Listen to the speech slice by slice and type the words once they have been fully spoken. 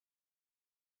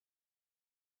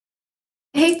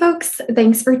Hey folks,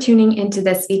 thanks for tuning into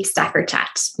this week's Stacker Chat,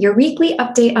 your weekly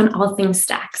update on all things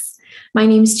Stacks. My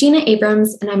name is Gina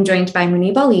Abrams, and I'm joined by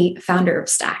Muneeb, founder of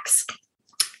Stacks.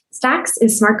 Stacks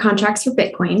is smart contracts for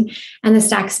Bitcoin, and the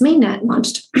Stacks mainnet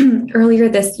launched earlier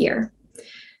this year.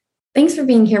 Thanks for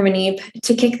being here, Muneeb.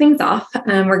 To kick things off,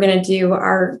 we're going to do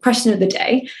our question of the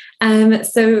day.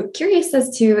 So curious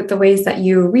as to the ways that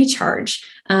you recharge.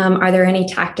 Are there any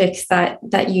tactics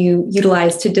that you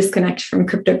utilize to disconnect from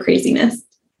crypto craziness?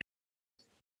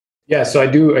 Yeah, so I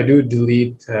do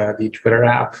delete the Twitter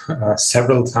app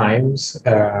several times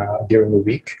during the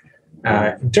week.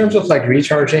 In terms of like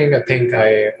recharging, I think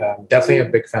I'm definitely a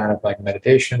big fan of like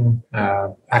meditation.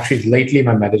 Actually, lately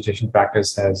my meditation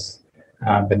practice has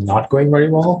been not going very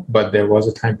well, but there was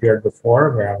a time period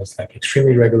before where I was like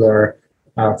extremely regular,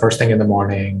 first thing in the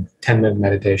morning, 10-minute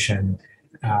meditation.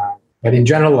 But in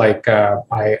general, like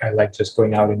I like just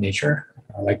going out in nature.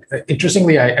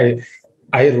 Interestingly,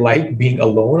 I like being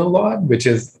alone a lot, which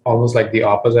is almost like the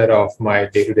opposite of my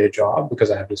day-to-day job because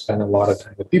I have to spend a lot of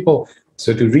time with people.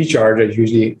 So to recharge, I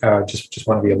usually just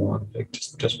want to be alone, like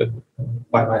just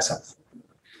by myself.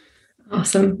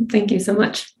 Awesome. Thank you so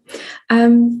much.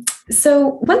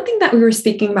 So one thing that we were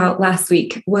speaking about last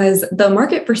week was the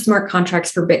market for smart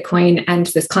contracts for Bitcoin and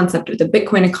this concept of the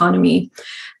Bitcoin economy.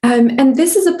 And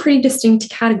this is a pretty distinct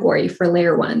category for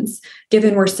layer ones,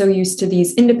 given we're so used to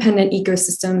these independent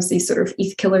ecosystems, these sort of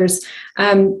ETH killers.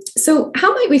 So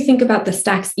how might we think about the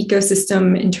Stacks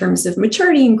ecosystem in terms of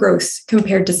maturity and growth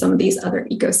compared to some of these other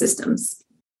ecosystems?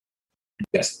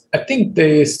 Yes, I think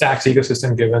the Stacks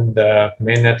ecosystem, given the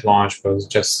mainnet launch was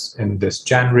just in this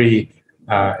January,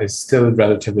 is still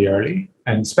relatively early,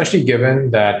 and especially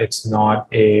given that it's not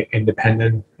a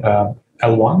independent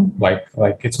L1,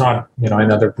 like it's not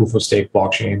another proof of stake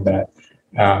blockchain that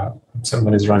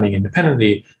someone is running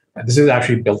independently. This is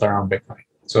actually built around Bitcoin,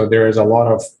 so there is a lot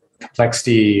of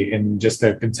complexity in just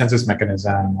the consensus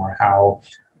mechanism or how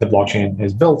the blockchain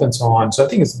is built and so on. So I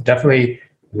think it's definitely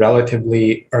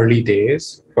relatively early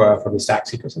days for the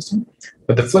Stacks ecosystem.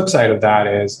 But the flip side of that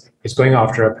is it's going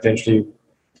after a potentially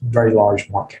very large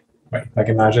market, right? Like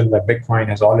imagine that Bitcoin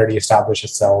has already established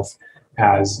itself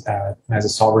as a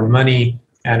sovereign money,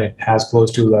 and it has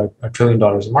close to like $1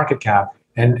 trillion in market cap.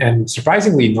 And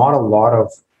surprisingly, not a lot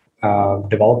of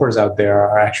developers out there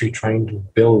are actually trying to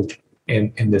build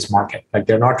in this market. Like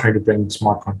they're not trying to bring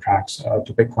smart contracts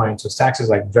to Bitcoin. So Stacks is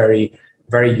like very,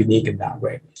 very unique in that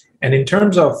way. And in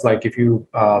terms of like, if you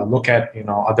look at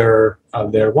other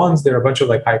layer ones, there are a bunch of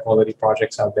like high quality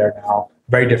projects out there now.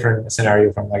 Very different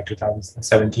scenario from like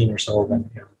 2017 or so when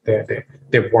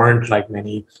there weren't like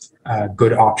many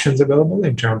good options available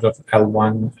in terms of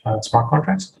L1 smart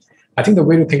contracts. I think the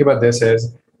way to think about this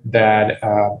is that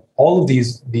all of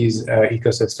these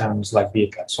ecosystems, like be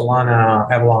it like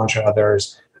Solana, Avalanche, or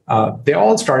others, they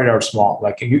all started out small.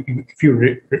 Like if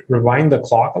you rewind the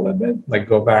clock a little bit, like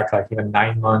go back like even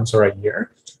 9 months or a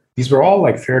year, these were all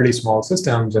like fairly small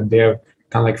systems, and they have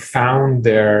kind of like found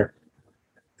their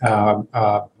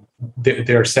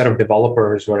set of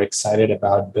developers who are excited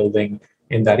about building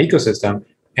in that ecosystem.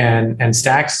 And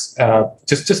Stacks,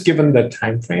 just given the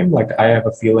time frame, like I have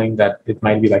a feeling that it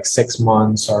might be like 6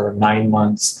 months or 9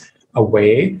 months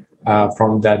away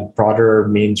from that broader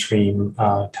mainstream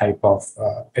type of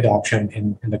adoption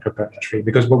in the crypto industry.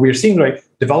 Because what we're seeing, right,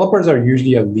 developers are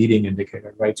usually a leading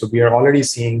indicator, right? So we are already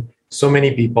seeing so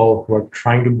many people who are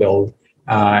trying to build,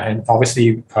 and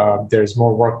obviously there's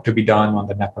more work to be done on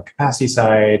the network capacity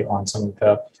side, on some of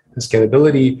the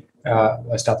scalability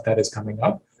stuff that is coming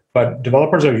up. But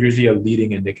developers are usually a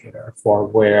leading indicator for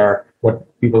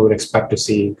what people would expect to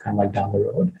see kind of like down the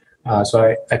road.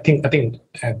 So I think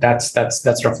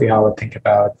that's roughly how I think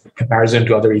about comparison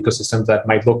to other ecosystems that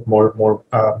might look more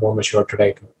mature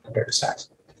today compared to Stacks.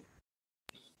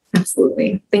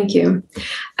 Absolutely. Thank you.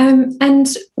 And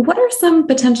what are some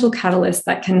potential catalysts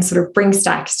that can sort of bring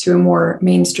Stacks to a more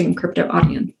mainstream crypto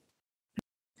audience?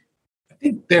 I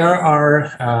think there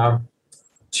are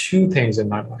two things in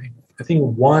my mind. I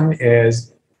think one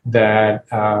is that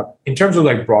in terms of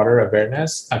like broader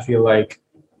awareness, I feel like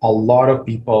a lot of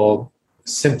people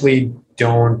simply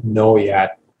don't know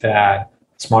yet that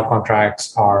smart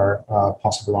contracts are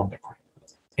possible on Bitcoin.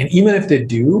 And even if they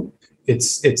do,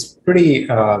 it's pretty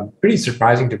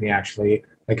surprising to me actually,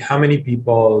 like how many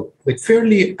people, like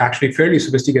fairly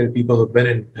sophisticated people who've been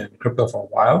in crypto for a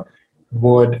while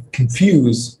would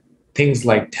confuse things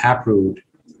like Taproot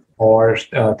or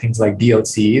things like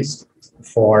DLCs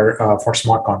for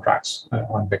smart contracts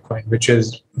on Bitcoin, which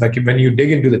is like when you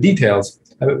dig into the details.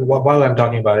 While I'm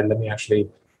talking about it, let me actually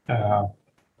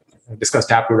discuss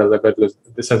Taproot a little bit because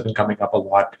this has been coming up a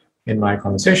lot in my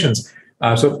conversations.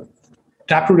 So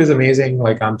Taproot is amazing.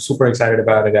 Like I'm super excited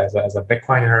about it as a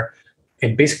Bitcoiner.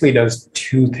 It basically does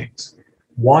two things.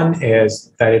 One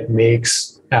is that it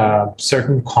makes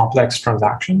certain complex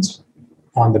transactions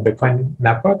on the Bitcoin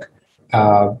network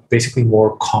basically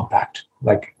more compact.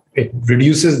 Like it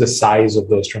reduces the size of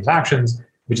those transactions,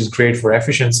 which is great for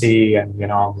efficiency, and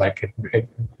like it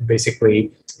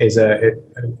basically it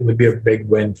would be a big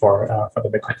win for the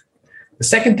Bitcoin. The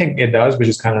second thing it does, which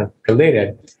is kind of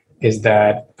related, is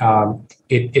that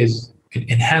it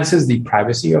enhances the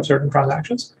privacy of certain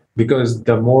transactions, because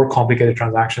the more complicated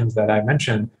transactions that I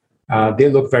mentioned, they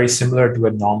look very similar to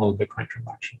a normal Bitcoin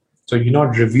transaction. So you're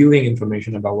not revealing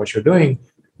information about what you're doing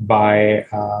by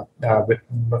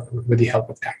with the help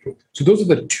of Taproot. So those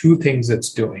are the two things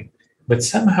it's doing. But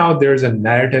somehow there's a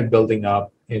narrative building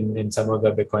up in some of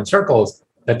the Bitcoin circles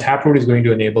that Taproot is going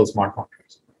to enable smart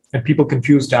contracts. And people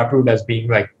confuse Taproot as being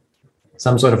like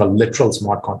some sort of a literal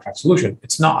smart contract solution.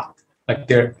 It's not. Like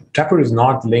Taproot is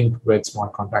not linked with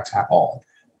smart contracts at all.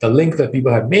 The link that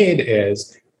people have made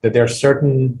is that there are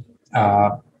certain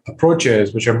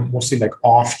approaches which are mostly like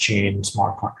off-chain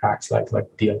smart contracts, like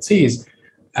DLCs,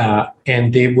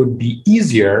 and they would be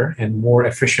easier and more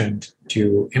efficient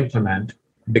to implement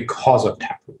because of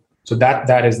Taproot. So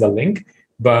that is the link.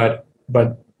 But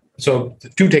so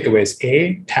two takeaways: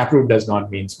 A, Taproot does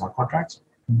not mean smart contracts.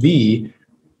 B,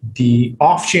 the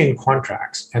off-chain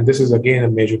contracts, and this is again a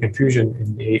major confusion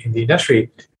in the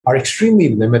industry, are extremely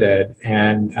limited,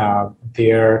 and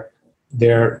the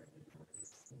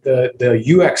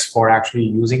UX for actually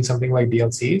using something like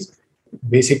DLCs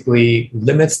basically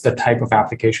limits the type of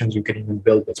applications you can even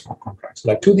build with smart contracts.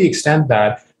 Like to the extent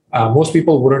that most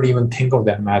people wouldn't even think of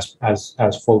them as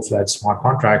full-fledged smart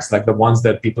contracts, like the ones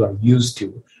that people are used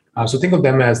to. So think of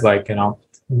them as like,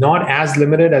 not as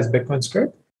limited as Bitcoin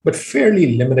script, but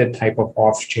fairly limited type of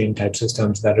off-chain type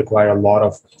systems that require a lot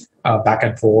of back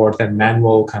and forth and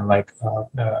manual kind of like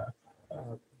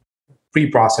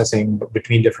pre-processing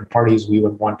between different parties. We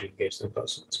would want to engage with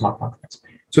those smart contracts.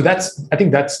 So I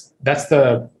think that's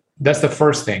the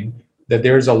first thing, that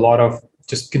there's a lot of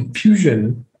just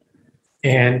confusion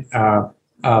and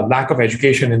lack of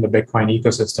education in the Bitcoin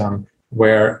ecosystem,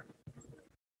 where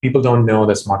people don't know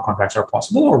that smart contracts are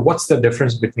possible, or what's the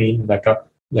difference between like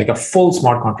a full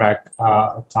smart contract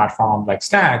platform like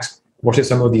Stacks versus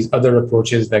some of these other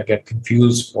approaches that get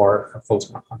confused for a full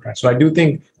smart contract. So I do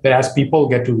think that as people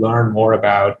get to learn more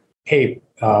about, hey,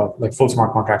 like full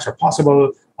smart contracts are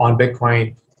possible on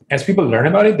Bitcoin, as people learn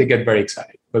about it, they get very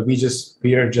excited. But we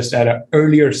are just at an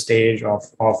earlier stage of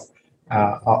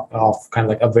kind of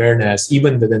like awareness,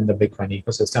 even within the Bitcoin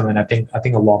ecosystem. And I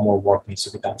think a lot more work needs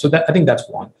to be done. So I think that's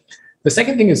one. The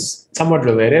second thing is somewhat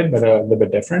related, but a little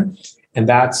bit different. And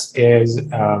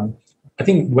I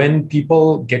think when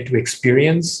people get to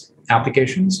experience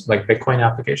applications, like Bitcoin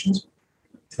applications,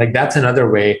 like that's another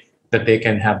way that they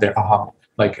can have their aha.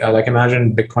 Like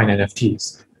imagine Bitcoin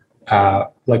NFTs.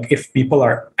 Like if people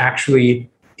are actually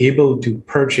able to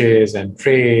purchase and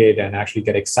trade and actually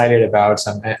get excited about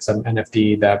some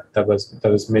NFT that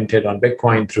was minted on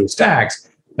Bitcoin through Stacks,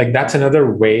 like that's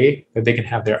another way that they can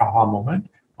have their aha moment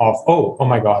of, oh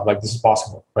my God, like this is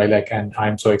possible, right? Like, and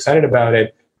I'm so excited about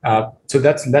it. So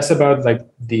that's less about like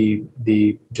the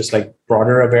just like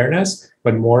broader awareness,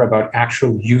 but more about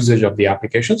actual usage of the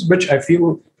applications, which I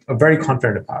feel very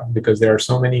confident about, because there are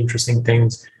so many interesting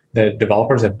things that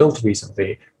developers have built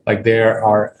recently. Like there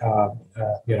are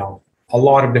a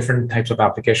lot of different types of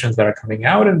applications that are coming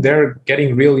out, and they're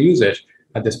getting real usage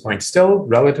at this point. Still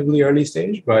relatively early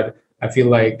stage, but I feel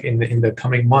like in the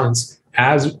coming months,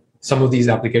 as some of these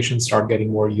applications start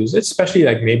getting more usage, especially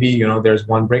like maybe there's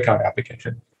one breakout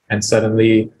application and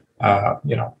suddenly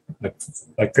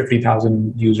like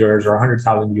 50,000 users or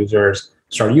 100,000 users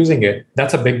start using it.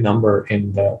 That's a big number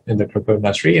in the crypto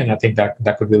industry, and I think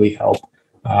that could really help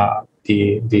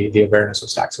the awareness of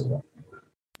Stacks as well.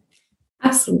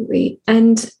 Absolutely.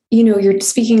 And, you're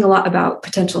speaking a lot about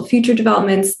potential future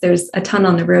developments. There's a ton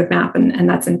on the roadmap, and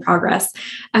that's in progress.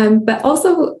 But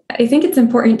also, I think it's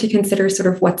important to consider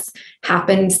sort of what's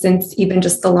happened since even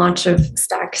just the launch of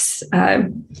Stacks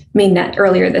mainnet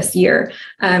earlier this year.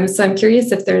 So I'm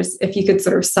curious if you could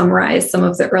sort of summarize some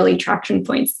of the early traction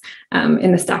points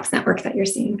in the Stacks network that you're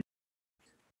seeing.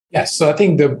 Yes. So I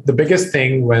think the biggest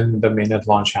thing when the mainnet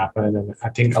launch happened, and I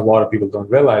think a lot of people don't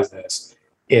realize this,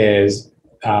 is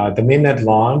the mainnet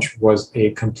launch was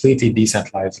a completely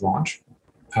decentralized launch.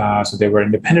 So there were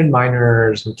independent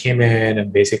miners who came in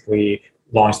and basically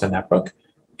launched the network.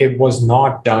 It was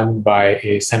not done by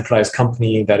a centralized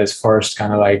company that is first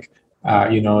kind of like,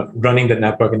 running the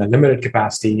network in a limited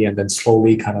capacity and then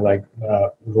slowly kind of like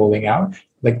rolling out.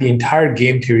 like the entire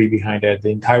game theory behind it, the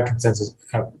entire consensus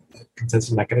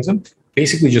mechanism,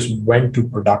 basically just went to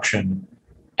production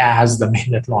as the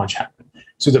mainnet launch happened.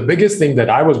 So the biggest thing that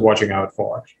I was watching out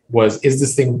for was, is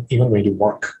this thing even going to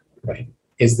work? Right?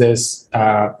 Is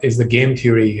the game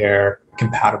theory here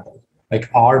compatible? Like,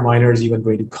 are miners even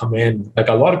going to come in? Like,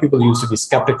 a lot of people used to be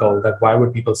skeptical that why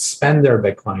would people spend their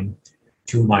Bitcoin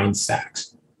to mine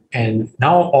stacks? And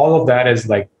now all of that is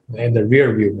like in the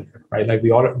rear view mirror, right? Like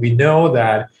we know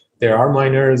that there are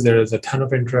miners, there is a ton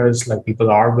of interest, like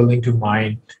people are willing to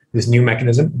mine this new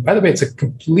mechanism. By the way, it's a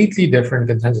completely different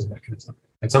consensus mechanism.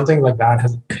 Like, something like that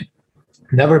has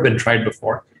never been tried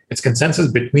before. It's consensus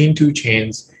between two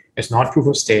chains. It's not proof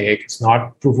of stake. It's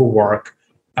not proof of work.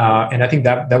 And I think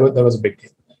that was a big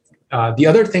deal. The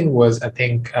other thing was, I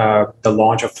think, the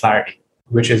launch of Clarity,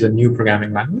 which is a new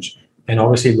programming language. And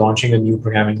obviously, launching a new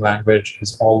programming language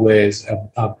is always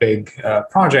a big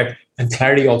project. And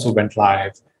Clarity also went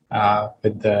live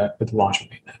with the launch of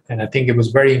mainnet. And I think it was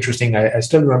very interesting. I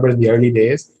still remember in the early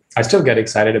days, I still get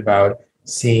excited about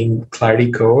seeing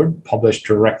Clarity code published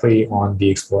directly on the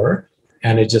Explorer.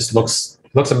 And it just looks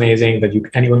amazing that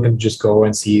anyone can just go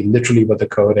and see literally what the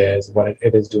code is, what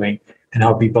it is doing, and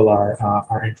how people are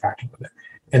interacting with it.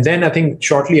 And then I think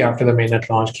shortly after the mainnet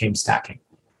launch came stacking.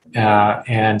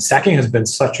 And stacking has been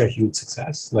such a huge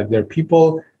success. Like, there are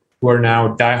people who are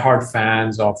now diehard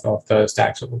fans of the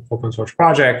Stacks open source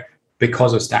project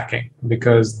because of stacking,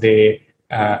 because they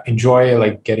enjoy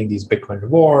like getting these Bitcoin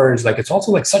rewards. Like, it's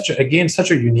also like such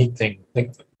a unique thing.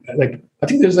 Like I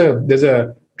think there's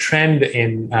a trend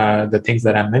in the things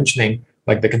that I'm mentioning,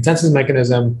 like the consensus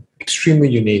mechanism, extremely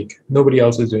unique. Nobody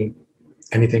else is doing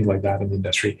anything like that in the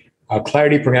industry.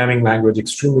 Clarity programming language,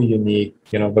 extremely unique.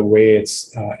 You know, the way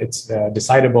it's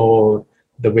decidable,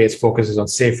 the way its focuses on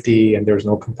safety, and there's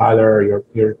no compiler.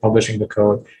 You're publishing the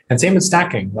code, and same with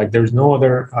stacking. Like, there's no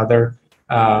other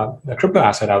crypto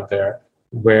asset out there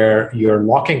where you're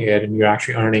locking it and you're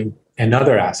actually earning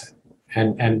another asset.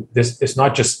 And this is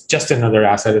not just another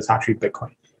asset; it's actually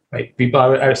Bitcoin. Right? People,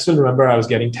 I still remember I was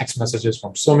getting text messages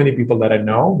from so many people that I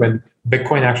know when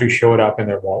Bitcoin actually showed up in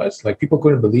their wallets. Like, people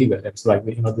couldn't believe it. It's like,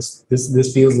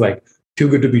 this feels like too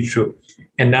good to be true.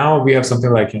 And now we have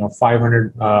something like,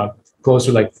 500, close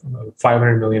to like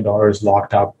 $500 million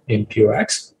locked up in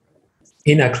POX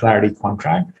in a Clarity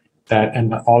contract,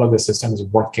 and all of the system is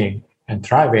working and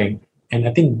thriving. And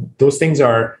I think those things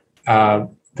are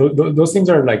those things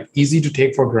are like easy to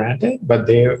take for granted, but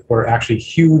they were actually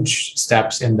huge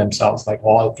steps in themselves, like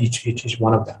each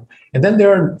one of them. And then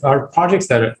there are projects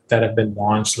that have been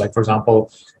launched, like, for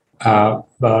example,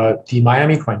 the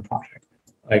Miami Coin project.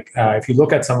 Like, if you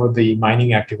look at some of the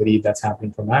mining activity that's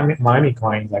happening for Miami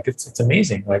Coin, like, it's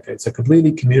amazing. Like, it's a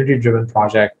completely community-driven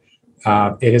project.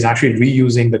 It is actually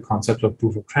reusing the concept of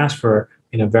proof of transfer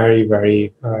in a very,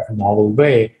 very novel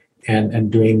way.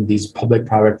 And doing these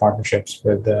public-private partnerships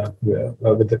with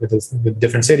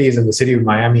different cities, and the city of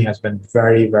Miami has been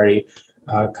very, very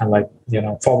kind of like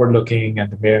forward-looking,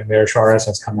 and the Mayor Shores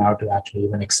has come out to actually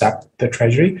even accept the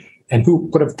treasury. And who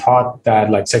could have thought that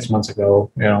like 6 months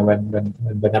ago, when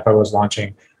the NEPA was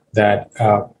launching, that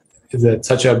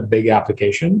such a big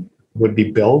application would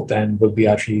be built and would be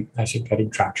actually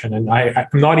getting traction. And I'm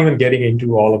not even getting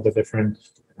into all of the different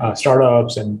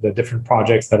startups and the different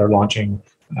projects that are launching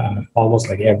almost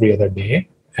like every other day.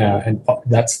 And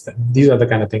these are the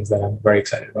kind of things that I'm very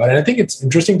excited about. And I think it's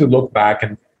interesting to look back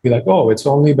and be like, oh, it's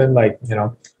only been like,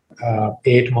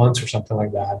 8 months or something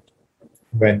like that,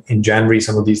 when in January,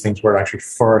 some of these things were actually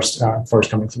first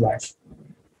coming to life.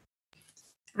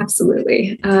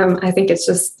 Absolutely. I think it's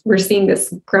just, we're seeing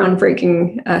this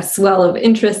groundbreaking swell of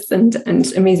interests and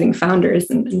amazing founders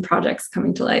and projects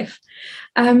coming to life.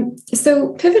 So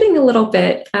pivoting a little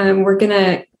bit, we're going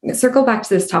to circle back to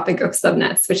this topic of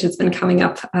subnets, which has been coming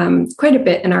up quite a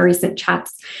bit in our recent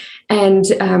chats. And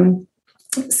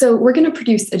so we're going to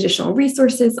produce additional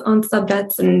resources on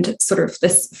subnets and sort of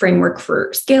this framework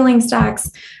for scaling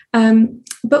stacks.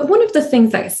 But one of the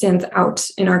things that stands out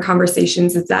in our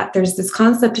conversations is that there's this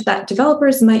concept that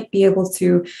developers might be able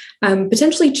to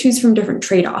potentially choose from different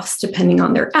trade-offs depending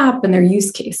on their app and their use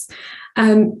case.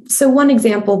 So one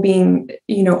example being,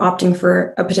 opting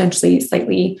for a potentially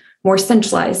slightly more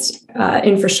centralized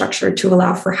infrastructure to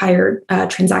allow for higher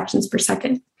transactions per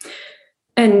second.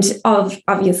 And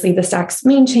obviously, the Stack's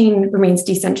main chain remains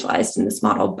decentralized in this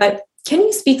model. But can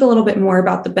you speak a little bit more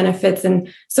about the benefits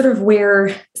and sort of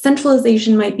where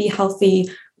centralization might be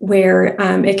healthy, where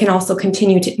it can also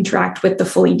continue to interact with the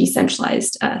fully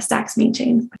decentralized Stack's main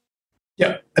chain?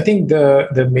 Yeah, I think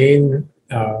the main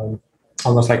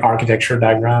almost like architecture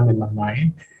diagram in my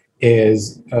mind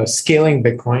is scaling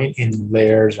Bitcoin in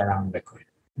layers around Bitcoin,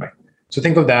 right? So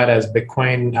think of that as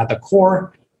Bitcoin at the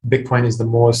core. Bitcoin is the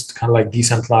most kind of like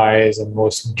decentralized and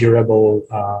most durable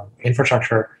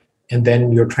infrastructure, and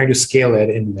then you're trying to scale it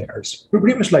in layers.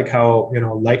 Pretty much like how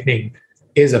Lightning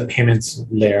is a payments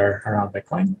layer around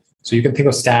Bitcoin. So you can think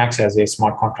of Stacks as a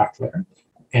smart contract layer,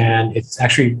 and it's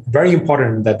actually very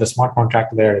important that the smart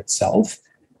contract layer itself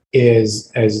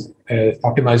is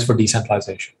optimized for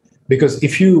decentralization. Because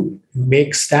if you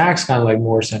make Stacks kind of like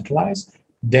more centralized,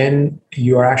 then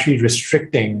you are actually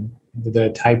restricting the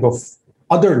type of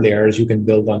other layers you can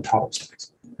build on top of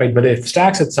Stacks, right? But if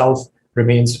Stacks itself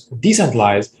remains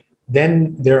decentralized,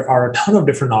 then there are a ton of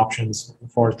different options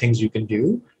for things you can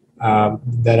do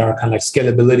that are kind of like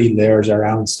scalability layers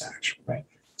around Stacks, right?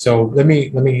 So let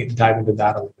me dive into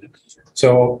that a little bit.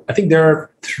 So I think there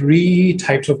are three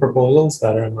types of proposals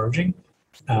that are emerging.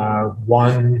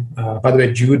 One, by the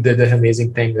way, Jude did an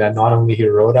amazing thing that not only he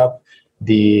wrote up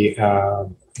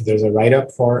there's a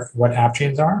write-up for what app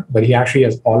chains are, but he actually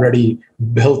has already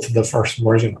built the first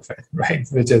version of it, right?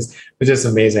 Which is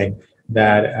amazing.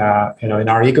 That in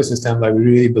our ecosystem, like we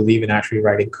really believe in actually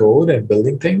writing code and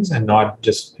building things, and not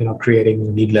just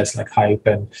creating needless like hype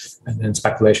and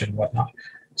speculation and whatnot.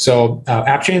 So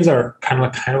app chains are kind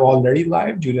of already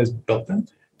live. Jude has built them,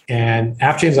 and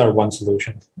app chains are one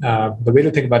solution. The way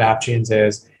to think about app chains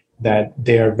is that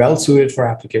they are well suited for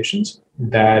applications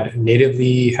that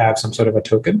natively have some sort of a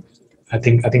token. I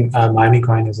think Miami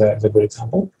Coin is a good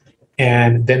example.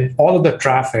 And then all of the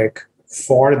traffic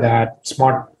for that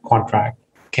smart contract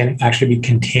can actually be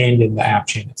contained in the app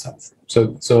chain itself.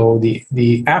 So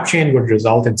the app chain would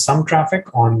result in some traffic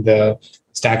on the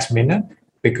Stacks mainnet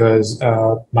because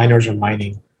miners are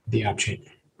mining the app chain.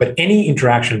 But any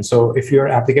interaction, so if your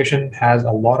application has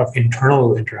a lot of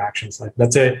internal interactions, like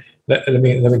let's say, let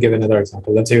me give another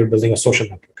example. Let's say you're building a social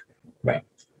network, right?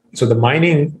 So the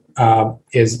mining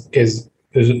is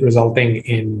resulting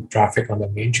in traffic on the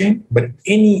main chain, but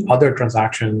any other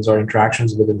transactions or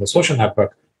interactions within the social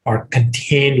network are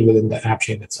contained within the app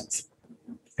chain itself.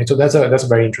 And so that's a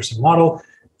very interesting model,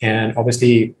 and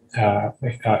obviously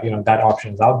that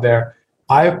option is out there.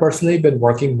 I've personally been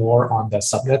working more on the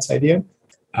subnets idea.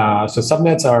 So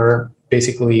subnets are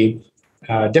basically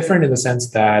different in the sense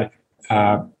that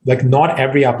like not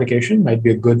every application might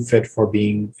be a good fit for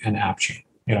being an app chain.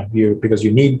 Because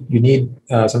you need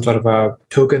some sort of a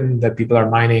token that people are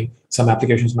mining. Some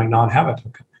applications might not have a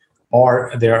token,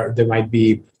 or there might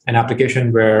be an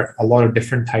application where a lot of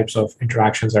different types of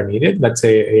interactions are needed. Let's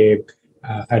say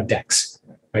a DEX,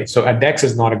 right? So a DEX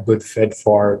is not a good fit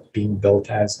for being built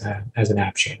as an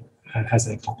app chain, as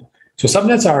an example. So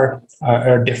subnets are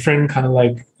a different kind of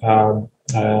like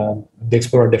they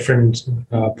explore a different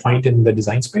point in the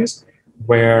design space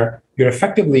where you're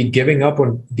effectively giving up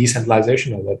on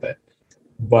decentralization a little bit,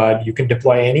 but you can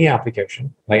deploy any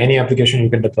application. Like any application you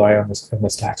can deploy on the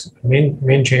Stacks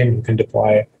main chain, you can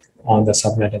deploy on the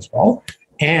subnet as well.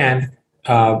 And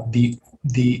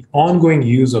the ongoing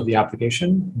use of the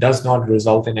application does not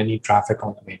result in any traffic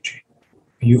on the main chain.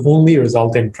 You only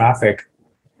result in traffic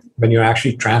when you're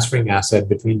actually transferring asset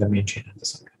between the main chain and the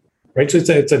subnet, right? So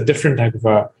it's a different type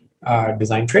of a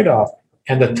design trade-off.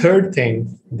 And the third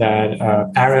thing that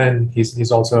Aaron,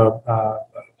 he's also,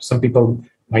 some people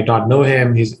might not know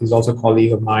him. He's also a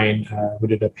colleague of mine who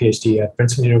did a PhD at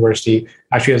Princeton University,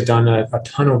 actually has done a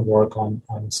ton of work on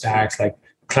Stacks. Like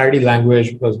Clarity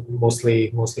Language was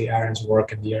mostly Aaron's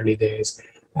work in the early days.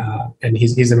 And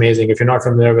he's amazing. If you're not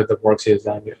familiar with the works he's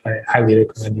done, I highly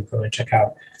recommend you go and check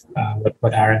out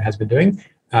what Aaron has been doing.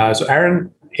 So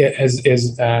Aaron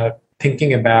is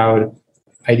thinking about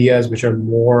ideas which are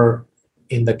more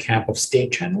in the camp of state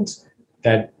channels.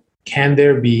 That can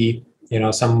there be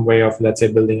some way of, let's say,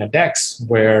 building a DEX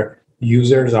where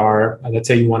users are, let's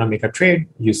say you want to make a trade,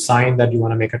 you sign that you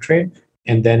want to make a trade,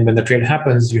 and then when the trade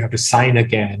happens, you have to sign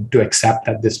again to accept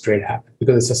that this trade happened,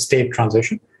 because it's a state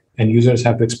transition and users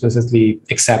have to explicitly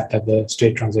accept that the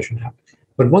state transition happened.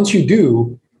 But once you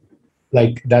do,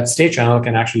 like that state channel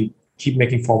can actually keep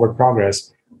making forward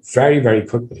progress very, very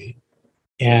quickly.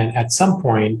 And at some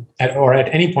point, at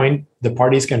any point, the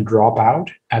parties can drop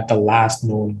out at the last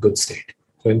known good state.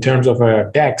 So in terms of a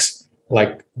DEX,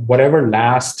 like whatever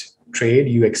last trade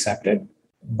you accepted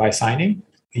by signing,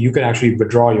 you can actually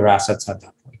withdraw your assets at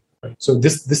that point. Right? So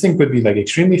this thing could be like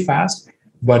extremely fast,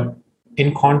 but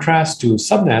in contrast to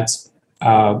subnets,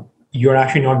 you're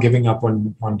actually not giving up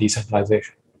on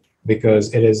decentralization,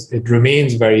 because it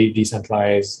remains very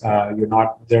decentralized.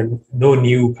 There are no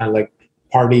new kind of like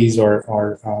parties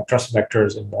or trust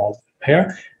vectors involved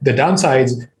here. The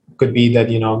downsides could be that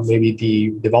maybe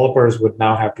the developers would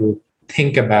now have to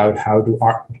think about how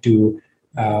to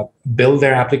build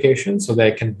their application so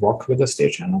they can work with the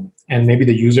state channel. And maybe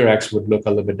the user X would look a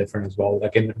little bit different as well.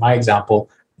 Like in my example,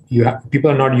 people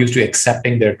are not used to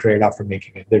accepting their trade after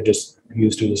making it. They're just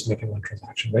used to just making one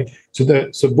transaction, right? So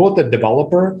both the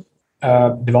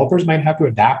developers might have to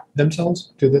adapt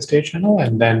themselves to the state channel,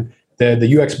 and then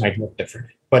the UX might look different.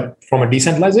 But from a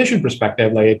decentralization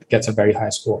perspective, like it gets a very high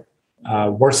score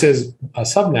versus a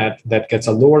subnet that gets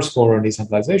a lower score on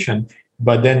decentralization.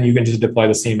 But then you can just deploy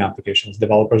the same applications.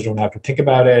 Developers don't have to think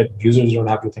about it. Users don't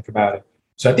have to think about it.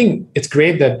 So I think it's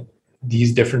great that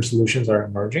these different solutions are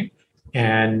emerging.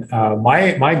 And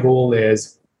my goal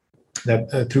is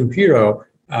that through Hero,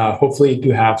 hopefully to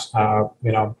have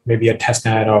maybe a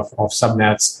testnet of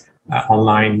subnets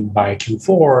online by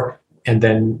Q4, and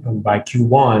then by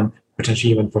Q1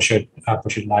 potentially even push it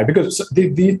live, because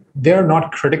they're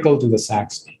not critical to the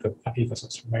Stacks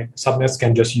ecosystem, right? Subnets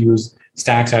can just use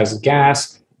Stacks as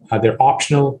gas. They're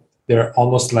optional. They're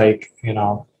almost like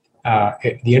the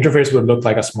interface would look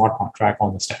like a smart contract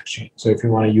on the Stacks chain. So if you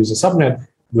want to use a subnet,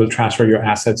 you'll transfer your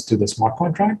assets to the smart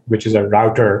contract, which is a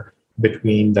router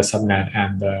between the subnet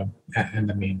and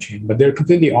the main chain. But they're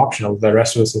completely optional. The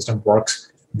rest of the system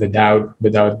works without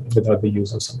the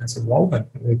use of subnets as well, but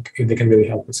they can really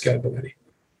help with scalability.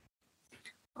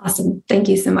 Awesome. Thank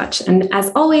you so much. And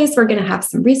as always, we're going to have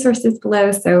some resources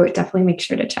below, so definitely make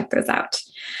sure to check those out.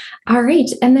 All right.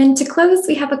 And then to close,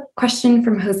 we have a question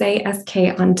from Jose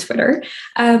SK on Twitter.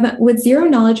 Would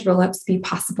zero-knowledge rollups be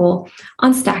possible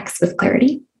on Stacks with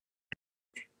Clarity?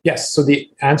 Yes. So the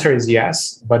answer is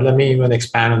yes, but let me even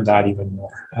expand on that even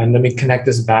more. And let me connect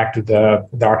this back to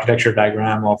the architecture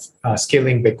diagram of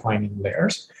scaling Bitcoin in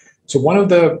layers. So one of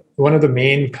the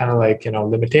main kind of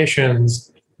limitations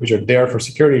which are there for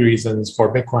security reasons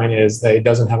for Bitcoin is that it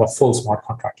doesn't have a full smart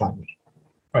contract language,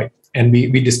 right? And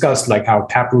we discussed like how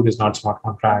Taproot is not smart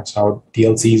contracts, how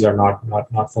DLCs are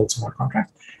not full smart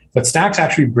contracts, but Stacks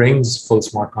actually brings full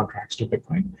smart contracts to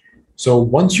Bitcoin. So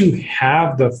once you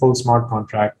have the full smart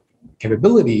contract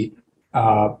capability,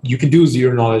 you can do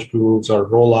zero-knowledge proofs or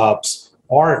roll-ups,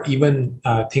 or even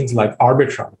things like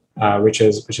Arbitrum, which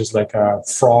is like a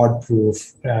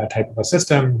fraud-proof type of a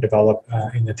system developed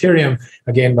in Ethereum,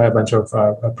 again by a bunch of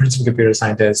Princeton computer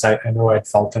scientists. I know Ed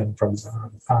Felton from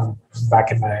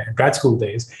back in my grad school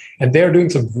days, and they're doing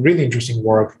some really interesting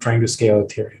work trying to scale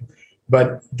Ethereum.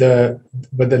 But the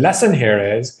lesson here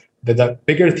is that the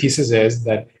bigger thesis is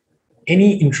that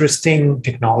any interesting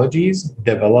technologies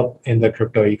developed in the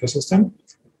crypto ecosystem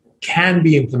can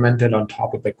be implemented on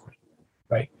top of Bitcoin,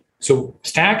 right? So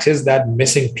Stacks is that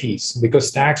missing piece, because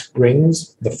Stacks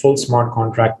brings the full smart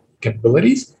contract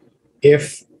capabilities.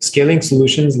 If scaling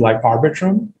solutions like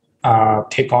Arbitrum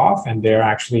take off and they're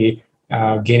actually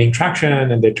gaining traction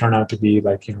and they turn out to be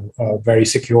like a very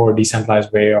secure,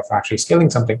 decentralized way of actually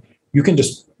scaling something, you can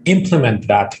just implement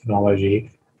that technology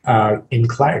in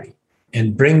Clarity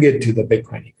and bring it to the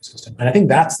Bitcoin ecosystem. And I think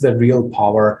that's the real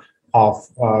power of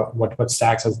what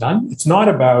Stacks has done. It's not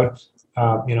about,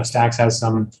 Stacks has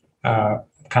some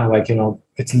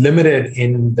it's limited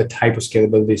in the type of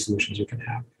scalability solutions you can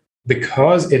have.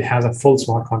 Because it has a full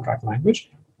smart contract language,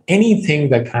 anything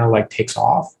that takes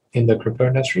off in the crypto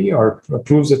industry or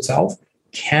proves itself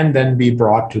can then be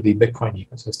brought to the Bitcoin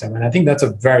ecosystem. And I think that's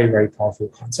a very, very powerful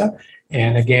concept.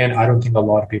 And again, I don't think a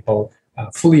lot of people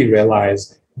fully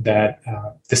realize that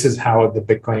this is how the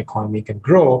Bitcoin economy can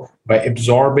grow, by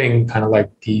absorbing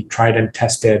the tried and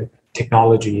tested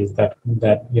technologies that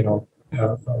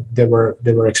they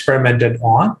were experimented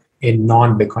on in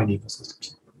non-Bitcoin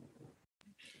ecosystems.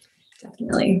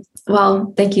 Definitely.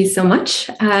 Well, thank you so much.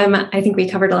 I think we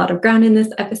covered a lot of ground in this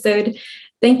episode.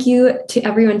 Thank you to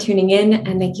everyone tuning in,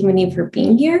 and thank you, Muneeb, for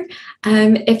being here.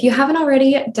 If you haven't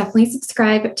already, definitely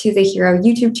subscribe to the Hero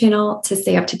YouTube channel to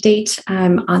stay up to date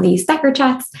on these Stacker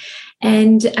chats.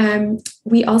 And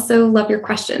we also love your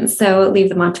questions, so leave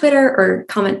them on Twitter or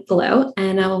comment below,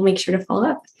 and I will make sure to follow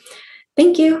up.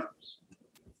 Thank you.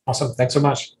 Awesome. Thanks so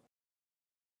much.